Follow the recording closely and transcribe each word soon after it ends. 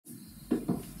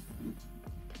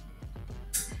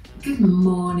Good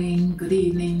morning, good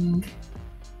evening,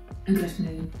 and good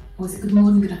afternoon. Or is it good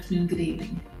morning, good afternoon, good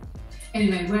evening?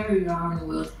 Anyway, wherever you are in the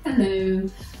world, hello.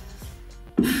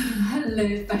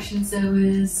 Hello, fashion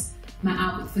sewers. My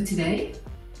outfit for today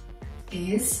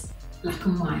is black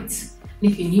and white.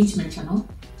 And if you're new to my channel,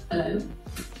 hello.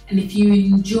 And if you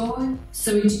enjoy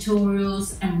sewing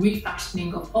tutorials and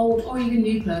refashioning of old or even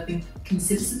new clothing,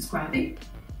 consider subscribing.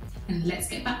 And let's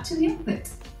get back to the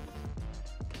outfit.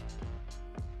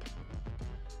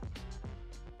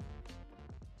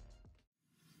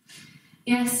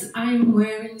 Yes, I'm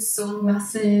wearing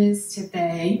sunglasses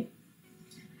today,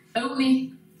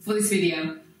 only for this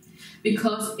video,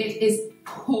 because it is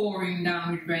pouring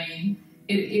down with rain.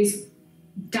 It is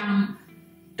damp,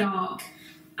 dark,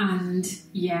 and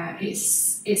yeah,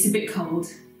 it's a bit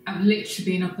cold. I've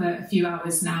literally been up a few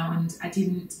hours now and I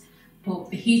didn't put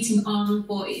the heating on,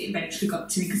 but it eventually got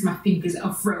to me because my fingers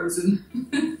are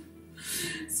frozen.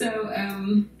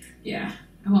 So yeah,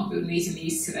 I won't be using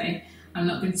these today. I'm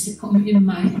not going to put them in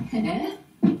my hair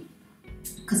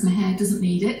because my hair doesn't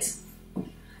need it.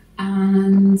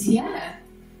 And yeah,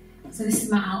 so this is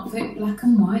my outfit, black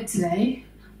and white today,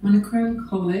 monochrome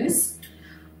colours.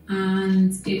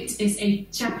 And it is a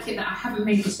jacket that I haven't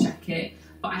made this jacket,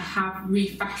 but I have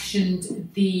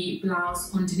refashioned the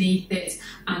blouse underneath it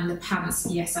and the pants.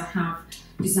 Yes, I have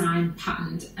designed,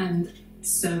 patterned and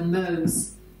sewn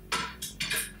those.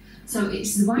 So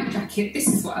it's the white jacket. This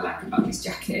is what I like about this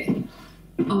jacket.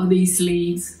 Oh, these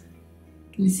sleeves.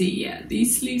 Can you see? Yeah,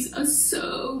 these sleeves are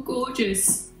so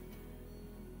gorgeous.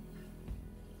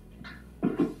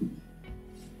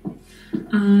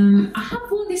 I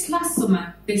have worn this last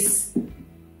summer, this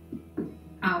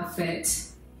outfit.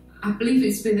 I believe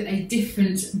it's with a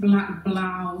different black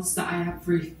blouse that I have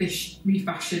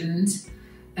refashioned.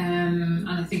 And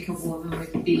I think I've worn them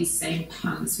with these same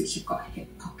pants, which have got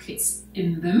hip pockets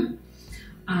in them.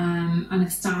 And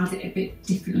I've styled it a bit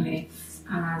differently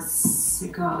as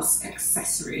regards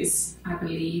accessories, I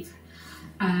believe.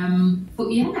 But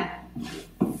yeah,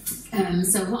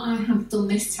 so what I have done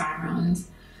this time around,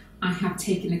 I have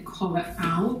taken the collar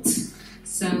out.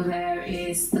 So there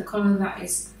is the collar that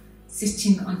is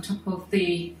sitting on top of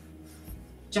the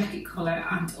jacket collar,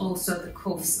 and also the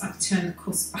cuffs. I've turned the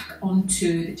cuffs back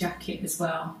onto the jacket as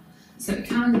well. So it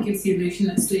kind of gives the illusion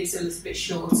that sleeves are a little bit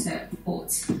shorter,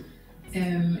 but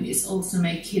it's also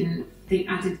making the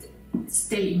added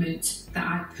statement that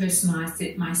I personalised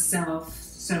it myself,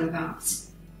 so that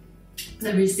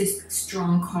there is this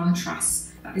strong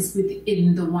contrast that is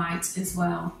within the white as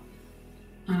well.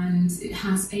 And it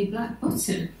has a black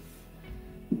button.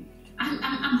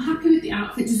 I'm happy with the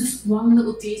outfit. There's just one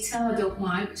little detail I don't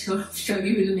like, which I'll show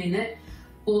you in a minute.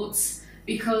 But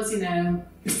because, you know,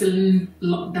 we're still in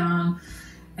lockdown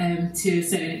to a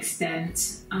certain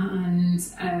extent, and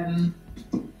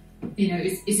you know,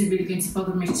 it isn't really going to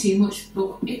bother me too much.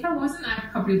 But if I wasn't, I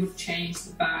probably would change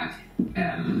the bag.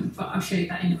 But I'll show you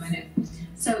that in a minute.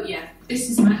 So yeah, this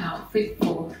is my outfit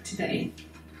for today.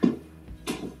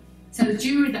 So the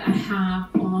jewellery that I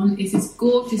have on is this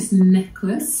gorgeous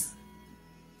necklace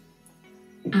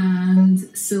and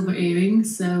silver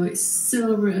earrings. So it's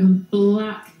silver and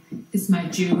black is my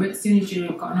jewellery. It's the only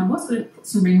jewellery I've got. And I was going to put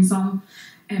some rings on,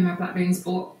 my black rings,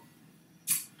 but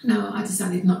no, I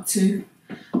decided not to.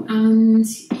 And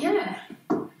yeah,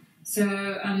 so,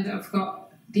 and I've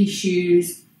got these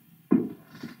shoes.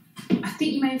 I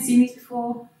think you may have seen these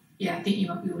before. Yeah, I think you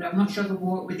might be able to. I'm not sure if I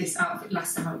wore it with this outfit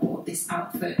last time I wore this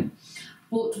outfit.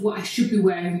 But what I should be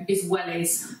wearing is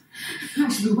wellies. I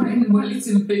should be wearing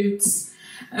Wellington boots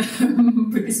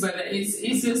with this weather.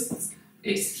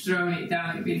 It's throwing it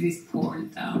down. It really is pouring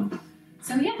it down.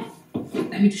 So yeah,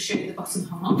 let me just show you the bottom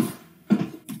half.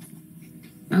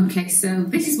 Okay, so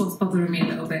this is what's bothering me a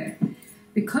little bit.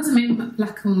 Because I'm in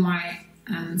black and white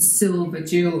and silver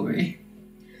jewellery,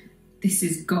 this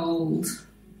is gold.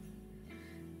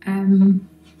 And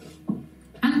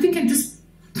I think I'm just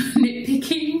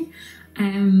nitpicking,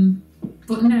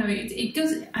 but no, it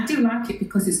does. I do like it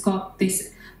because it's got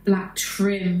this black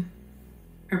trim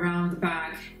around the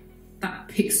bag that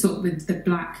picks up with the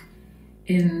black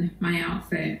in my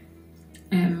outfit.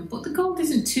 But the gold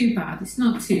isn't too bad. It's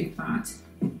not too bad.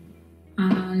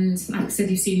 And like I said,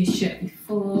 you've seen this shirt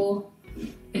before.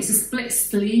 It's a split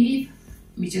sleeve.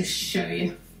 Let me just show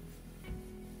you.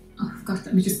 Oh gosh,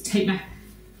 let me just take my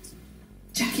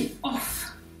jacket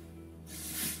off.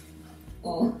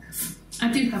 Or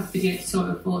I do have a video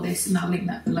tutorial for this and I'll link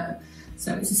that below.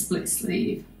 So it's a split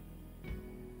sleeve.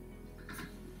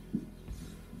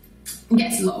 It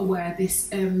gets a lot of wear,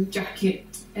 this jacket,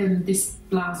 this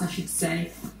blouse I should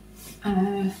say.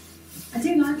 I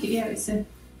do like it, yeah, it's a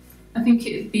I think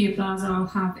it would be a blouse I'll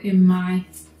have in my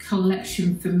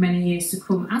collection for many years to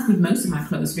come, as with most of my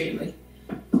clothes really.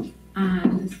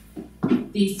 And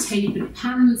these tapered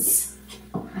pants,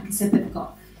 like I said, they've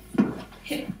got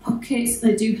hip pockets.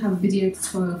 I do have a video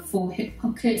tutorial for hip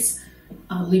pockets.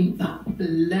 I'll link that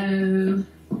below.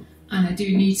 And I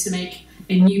do need to make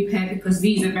a new pair because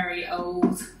these are very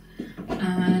old.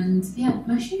 And yeah,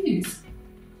 my shoes.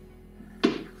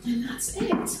 And that's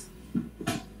it.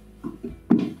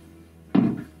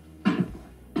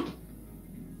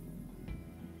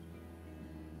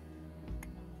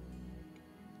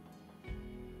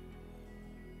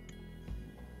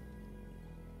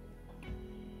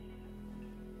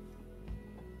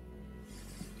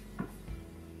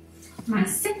 My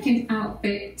second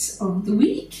outfit of the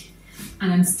week,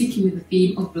 and I'm sticking with the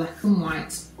theme of black and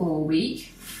white all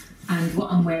week. And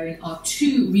what I'm wearing are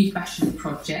two refashioned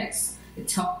projects. The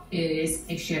top is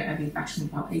a shirt I refashioned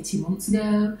about 18 months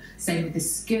ago. Same with the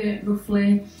skirt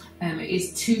roughly. It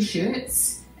is two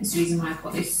shirts. That's the reason why I've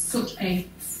got this such a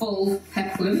full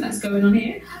peplum that's going on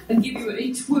here. I'll give you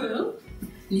a twirl.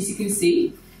 And as you can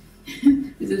see,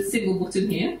 there's a single button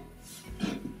here.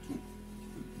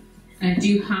 And I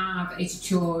do have a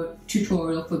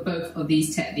tutorial for both of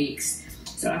these techniques.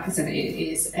 So like I said, it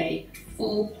is a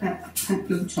full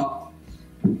peplum top.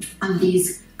 And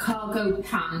these cargo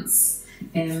pants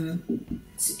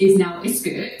is now a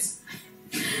skirt.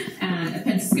 And a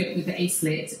pencil skirt with the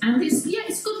A-slit. And it's, yeah,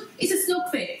 it's good. It's a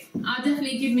snug fit. I'll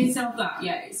definitely give myself that.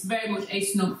 Yeah, it's very much a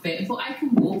snug fit. But I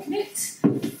can walk in it.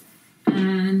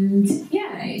 And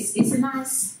yeah, it's a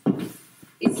nice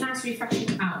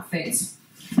refreshing outfit.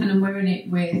 And I'm wearing it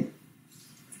with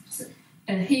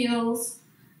heels,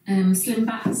 slim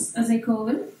backs as they call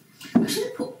them. I should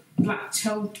have put black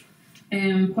toe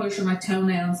polish on my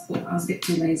toenails, but I was a bit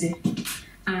too lazy.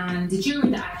 And the jewellery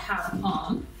that I have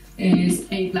on is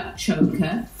a black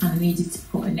choker, and I needed to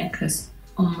put a necklace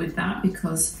on with that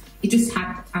because it just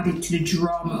had added to the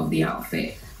drama of the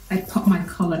outfit. I popped my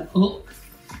collar up,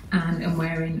 and I'm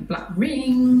wearing black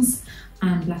rings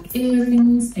and black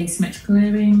earrings, asymmetrical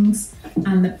earrings,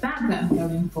 and the bag that I'm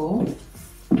going for,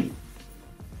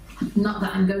 not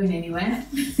that I'm going anywhere,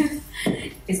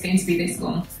 is going to be this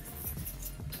one.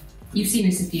 You've seen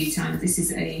this a few times. This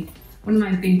is one of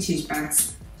my vintage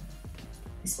bags,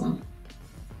 this one.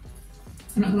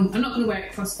 I'm not going to wear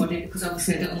it crossbody because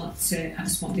obviously I don't want to, I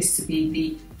just want this to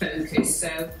be the focus.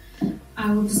 So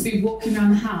I will just be walking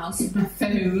around the house with my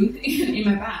phone in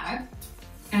my bag.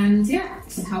 And yeah,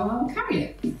 this is how I'll carry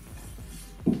it.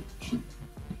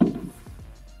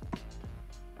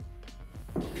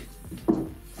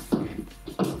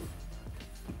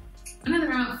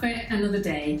 Another outfit, another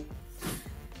day.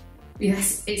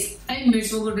 Yes, it's a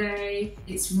miserable day.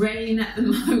 It's rain at the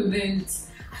moment.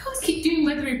 I always keep doing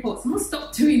weather reports. I must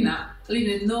stop doing that. I live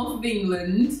in the north of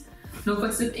England,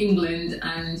 northwest of England,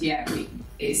 and yeah,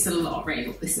 it's a lot of rain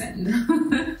up this end.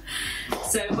 But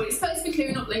it's supposed to be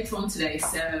clearing up later on today,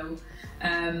 so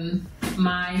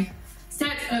my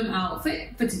stay-at-home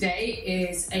outfit for today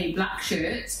is a black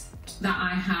shirt that I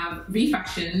have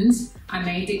refashioned. I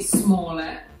made it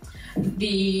smaller.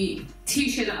 The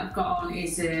t-shirt that I've got on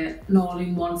is an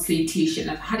all-in-one sleeve t-shirt.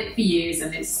 I've had it for years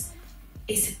and it's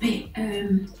a bit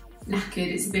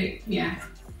knackered. It's a bit, yeah,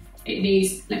 it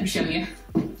needs, let me show you.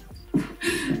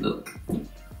 Look,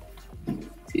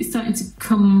 it's starting to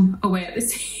come away at the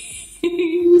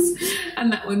seams,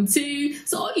 and that one too.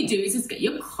 So all you do is just get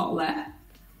your collar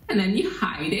and then you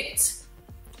hide it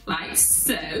like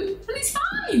so, and it's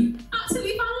fine,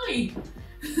 absolutely fine.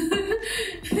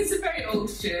 It's a very old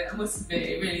shirt, I must admit,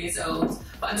 it really is old,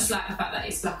 but I just like the fact that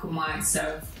it's black and white,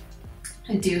 so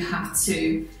I do have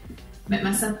to make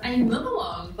myself another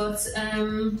one. But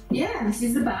yeah, this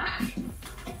is the back,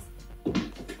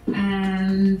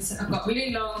 and I've got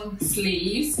really long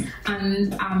sleeves,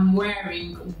 and I'm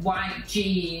wearing white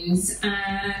jeans,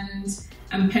 and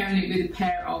I'm pairing it with a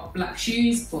pair of black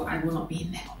shoes, but I will not be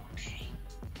in there all day.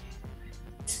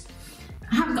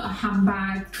 I haven't got a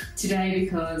handbag today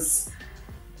because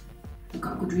I've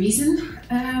got a good reason.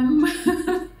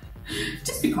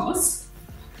 Just because.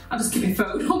 I'll just keep my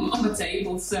phone on the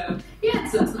table. So yeah,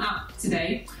 so that's my outfit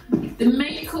today. The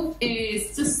makeup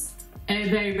is just a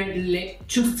very red lip,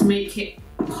 just to make it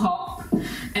pop.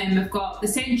 I've got the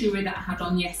same jewellery that I had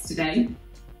on yesterday,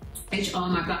 which are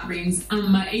my black rings and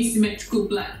my asymmetrical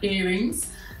black earrings.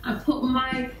 I put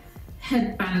my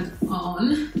headband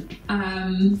on.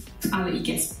 I'll let you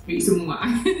guess the reason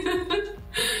why.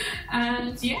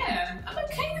 And yeah, I'm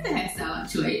okay with the hairstyle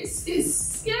actually.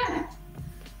 It's yeah.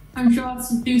 I'm sure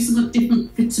I'll do something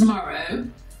different for tomorrow.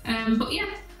 But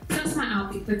yeah, so that's my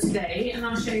outfit for today, and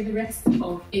I'll show you the rest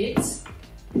of it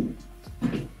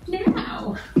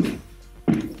now.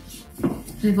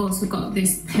 I've also got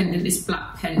this pendant, this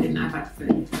black pendant I've had for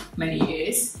many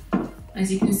years.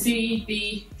 As you can see,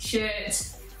 the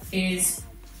shirt is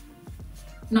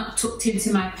not tucked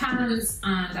into my pants,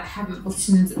 and I haven't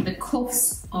buttoned the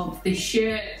cuffs of this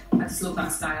shirt. I just love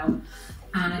that style.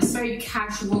 And it's very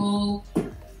casual,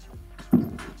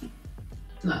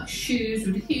 like shoes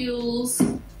with heels.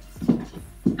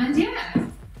 And yeah,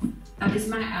 that is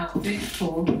my outfit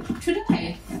for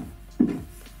today.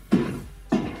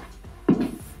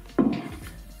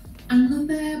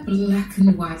 Another black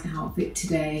and white outfit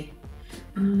today,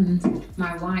 and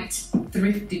my white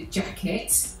thrifted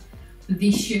jacket.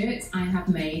 This shirt I have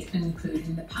made,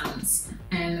 including the pants,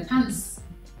 and the pants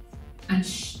and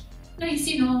no, you've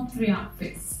seen all three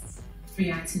outfits,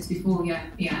 three items before.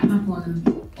 Yeah, I've worn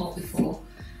them all before.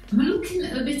 I'm looking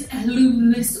a bit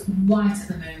luminous white at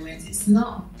the moment. It's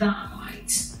not that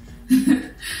white.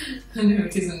 No,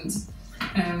 it isn't.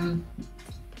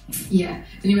 Yeah,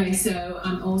 anyway, so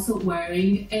I'm also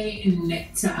wearing a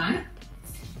necktie,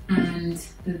 and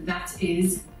that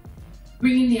is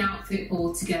bringing the outfit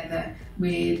all together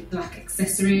with black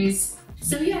accessories.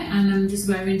 So yeah, and I'm just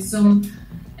wearing some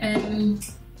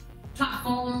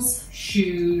platforms,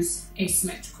 shoes,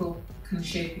 asymmetrical kind of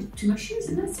shape to my shoes,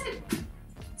 and that's it.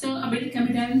 So I'm ready to come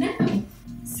down now.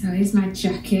 So here's my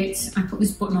jacket. I put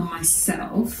this button on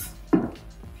myself. Got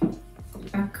the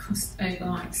back crossed over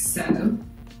like so.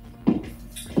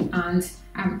 And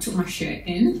I haven't tucked my shirt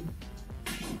in.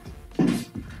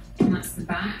 And that's the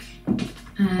back.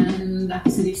 And like I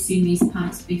said, you've seen these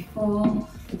pants before,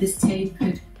 with this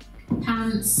tapered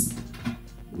pants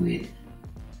with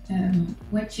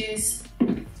wedges,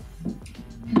 and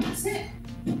that's it.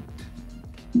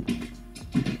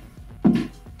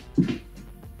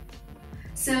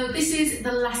 So this is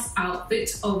the last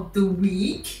outfit of the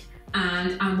week,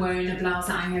 and I'm wearing a blouse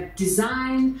that I have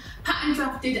designed, pattern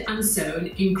drafted and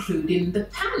sewn, including the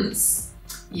pants.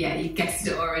 Yeah, you guessed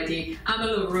it already, I'm a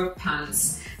lover of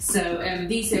pants. So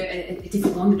these are a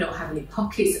different one, they don't have any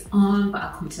pockets on, but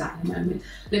I'll come to that in a moment.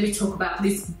 Let me talk about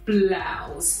this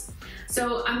blouse.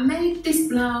 So I made this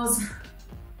blouse,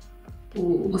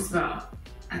 what's about,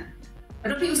 I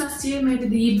don't think it was last year, maybe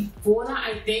the year before that,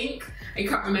 I think. I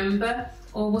can't remember.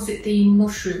 Or was it the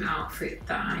mushroom outfit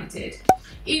that I did?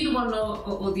 Either one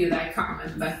or the other, I can't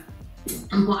remember.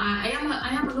 But I am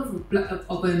a lover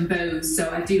of bows, so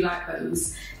I do like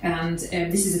bows. And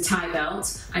this is a tie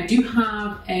belt. I do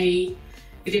have a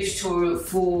video tutorial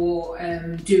for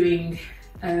doing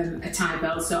a tie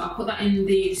belt, so I'll put that in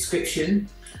the description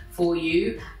for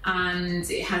you. And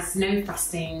it has no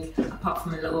fastening apart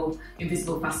from a little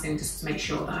invisible fastening just to make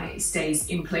sure that it stays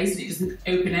in place and it doesn't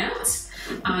open out.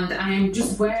 And I am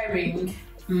just wearing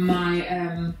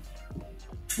my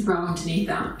bra underneath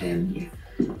that. Yeah.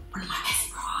 One of my best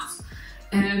bras,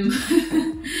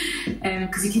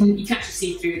 because you can actually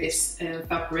see through this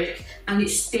fabric, and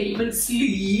it's statement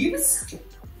sleeves,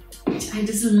 which I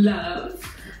just love.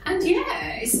 And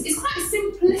yeah, it's quite a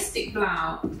simplistic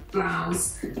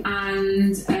blouse,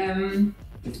 and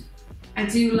I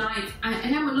do like. I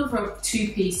am a lover of two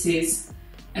pieces,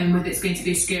 whether it's going to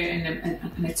be a skirt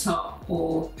and a top,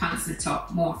 or pants and a top,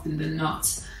 more often than not.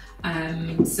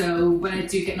 So when I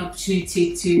do get an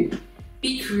opportunity to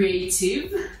be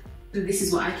creative, this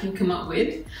is what I can come up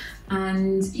with,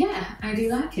 and yeah, I do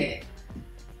like it.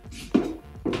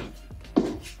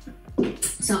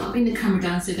 So I'll bring the camera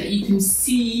down so that you can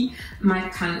see my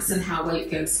pants and how well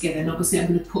it goes together, and obviously I'm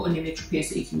going to put an image up here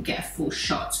so you can get a full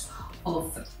shot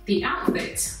of the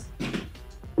outfit.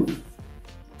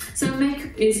 So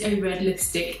makeup is a red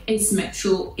lipstick,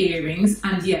 asymmetrical earrings,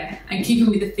 and yeah, I'm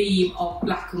keeping with the theme of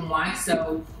black and white,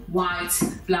 so white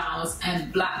blouse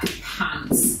and black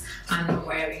pants. And I'm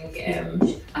wearing,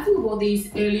 I think I wore these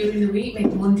earlier in the week,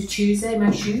 maybe Monday, Tuesday,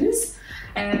 my shoes.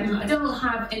 I don't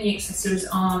have any accessories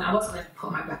on. I wasn't going to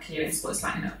put my black earrings, but it's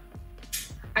like, no.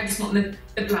 I just want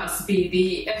the blouse to be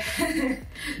the,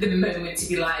 the moment,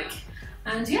 if you like.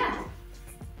 And yeah,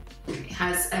 it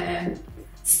has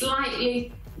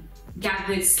slightly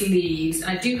gathered sleeves.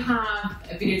 I do have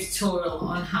a video tutorial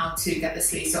on how to get the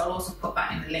sleeves, so I'll also put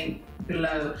that in the link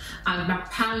below. And my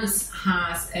pants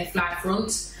has a fly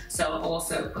front, so I'll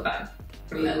also put that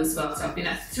below as well. So I've been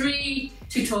at 3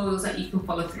 tutorials that you can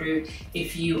follow through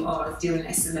if you are doing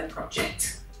a similar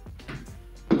project.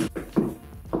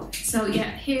 So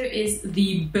yeah, here is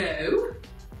the bow,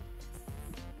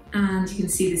 and you can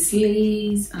see the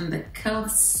sleeves and the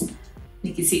cuffs.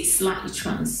 You can see it's slightly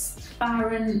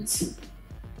transparent,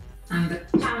 and the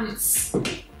pants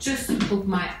just above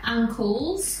my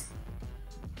ankles.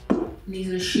 And these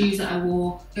are the shoes that I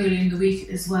wore earlier in the week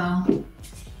as well.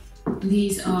 And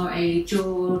these are a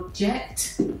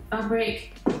Georgette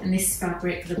fabric, and this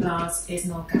fabric, the blouse, is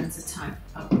an organza type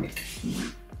fabric.